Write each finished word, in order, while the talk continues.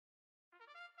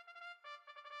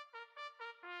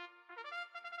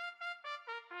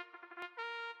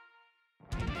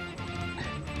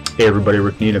Hey everybody,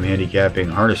 Rick Needham handicapping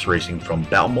harness racing from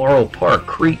Balmoral Park,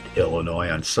 Crete, Illinois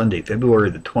on Sunday,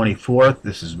 February the 24th.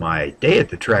 This is my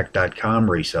dayatthetrack.com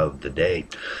race of the day.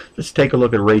 Let's take a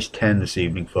look at race 10 this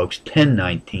evening, folks.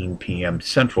 10:19 p.m.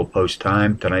 Central Post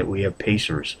Time. Tonight we have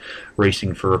Pacers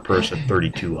racing for a purse of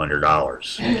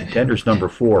 $3,200. Contenders number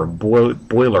 4,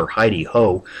 Boiler Heidi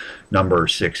Ho, number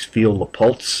 6, Feel the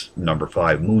Pulse, number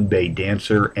 5, Moon Bay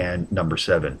Dancer, and number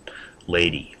 7,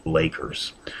 Lady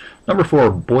Lakers. Number 4,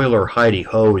 Boiler Heidi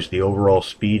Ho is the overall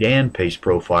speed and pace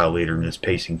profile leader in this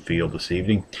pacing field this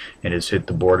evening and has hit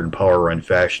the board in power run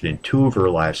fashion in 2 of her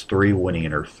last 3, winning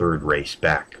in her 3rd race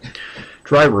back.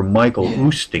 Driver Michael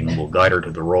Oosting will guide her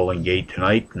to the rolling gate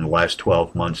tonight. In the last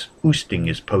 12 months, Oosting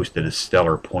has posted a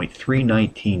stellar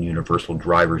 .319 universal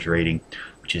driver's rating,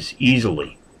 which is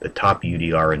easily the top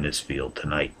UDR in this field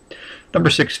tonight. Number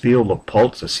 6, Feel the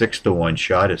Pulse, a 6-to-1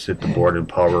 shot, has hit the board in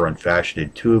power run fashion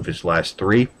in 2 of his last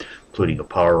 3, including a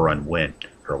power run win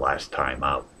her last time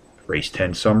out. Race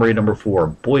 10 summary: number 4,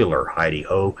 Boiler Heidi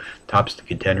Ho tops the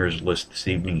contenders list this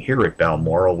evening here at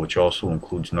Balmoral, which also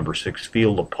includes number 6,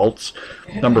 Feel the Pulse,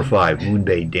 number 5, Moon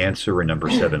Bay Dancer, and number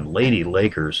 7, Lady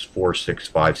Lakers, 4, 6,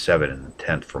 5, 7 in the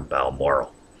 10th from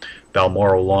Balmoral.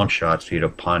 Balmoral longshots for you to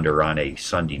ponder on a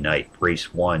Sunday night.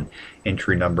 Race 1,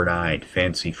 entry number 9,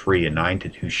 Fancy Free, a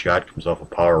 9-to-2 shot, comes off a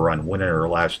power run win in her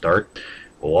last start.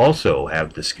 Will also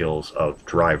have the skills of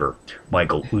driver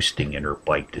Michael Oosting in her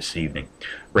bike this evening.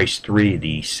 Race 3,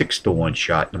 the 6-to-1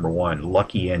 shot, number 1,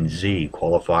 Lucky NZ,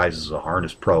 qualifies as a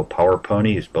Harness Pro Power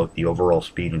Pony, is both the overall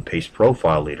speed and pace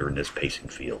profile leader in this pacing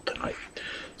field tonight.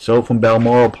 So from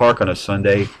Balmoral Park on a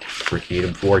Sunday, Rick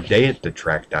Needham for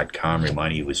dayatthetrack.com,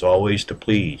 reminding you as always to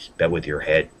please bet with your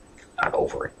head, not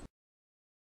over it.